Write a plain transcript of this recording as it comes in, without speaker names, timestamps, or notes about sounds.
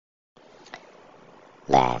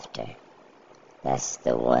Laughter. That's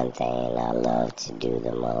the one thing I love to do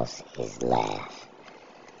the most is laugh.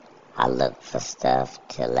 I look for stuff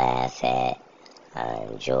to laugh at. I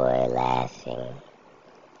enjoy laughing.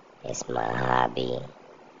 It's my hobby.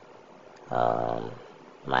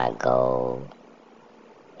 My goal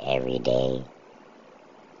every day.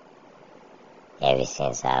 Ever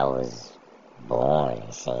since I was born,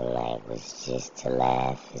 it seemed like was just to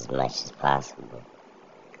laugh as much as possible.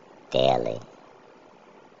 Daily.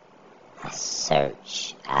 I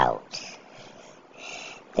search out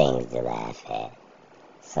things to laugh at.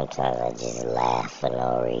 Sometimes I just laugh for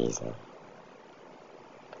no reason.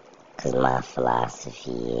 'Cause my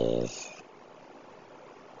philosophy is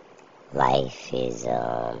life is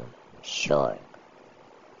short,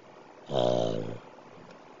 and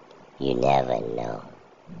you never know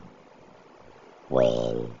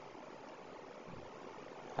when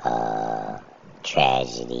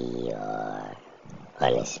tragedy or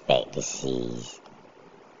unexpectedness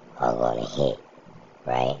are gonna hit,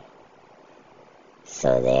 right?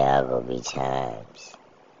 So there are gonna be times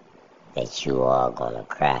that you are gonna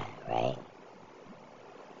cry, right?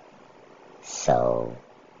 So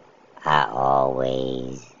I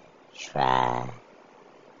always try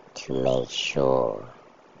to make sure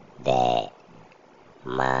that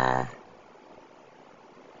my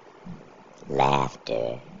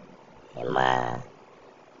laughter and my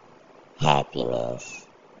happiness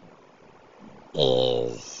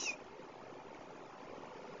is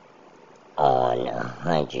on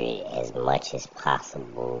 100 as much as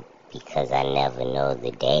possible, because I never know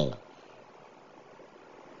the day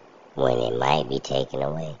when it might be taken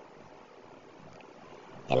away.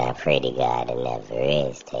 And I pray to God it never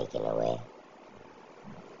is taken away.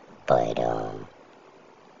 But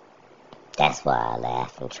that's why I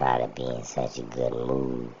laugh and try to be in such a good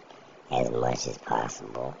mood as much as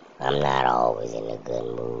possible. I'm not always in a good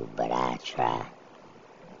mood, but I try.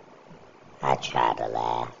 I try to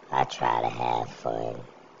laugh. I try to have fun.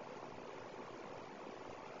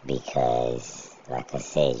 Because, like I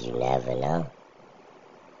said, you never know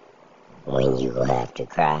when you gonna have to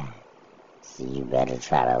cry. So you better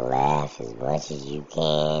try to laugh as much as you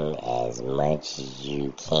can,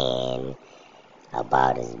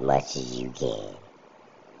 about as much as you can.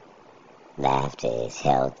 Laughter is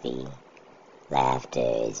healthy. Laughter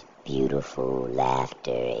is beautiful.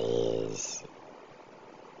 Laughter is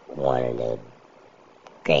one of the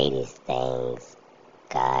greatest things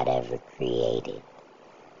God ever created.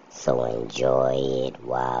 So enjoy it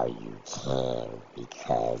while you can,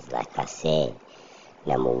 because like I said,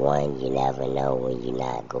 number one, you never know when you're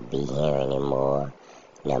not going to be here anymore.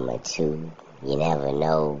 Number two, you never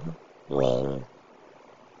know when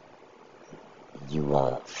you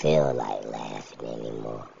won't feel like laughing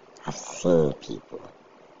anymore. I've seen people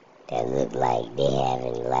that look like they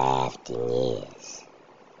haven't laughed in years,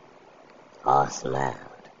 all smiled.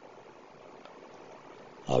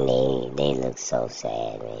 And they look so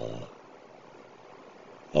sad, man.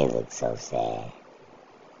 They look so sad.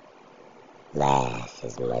 Laugh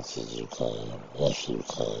as much as you can, if you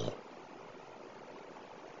can.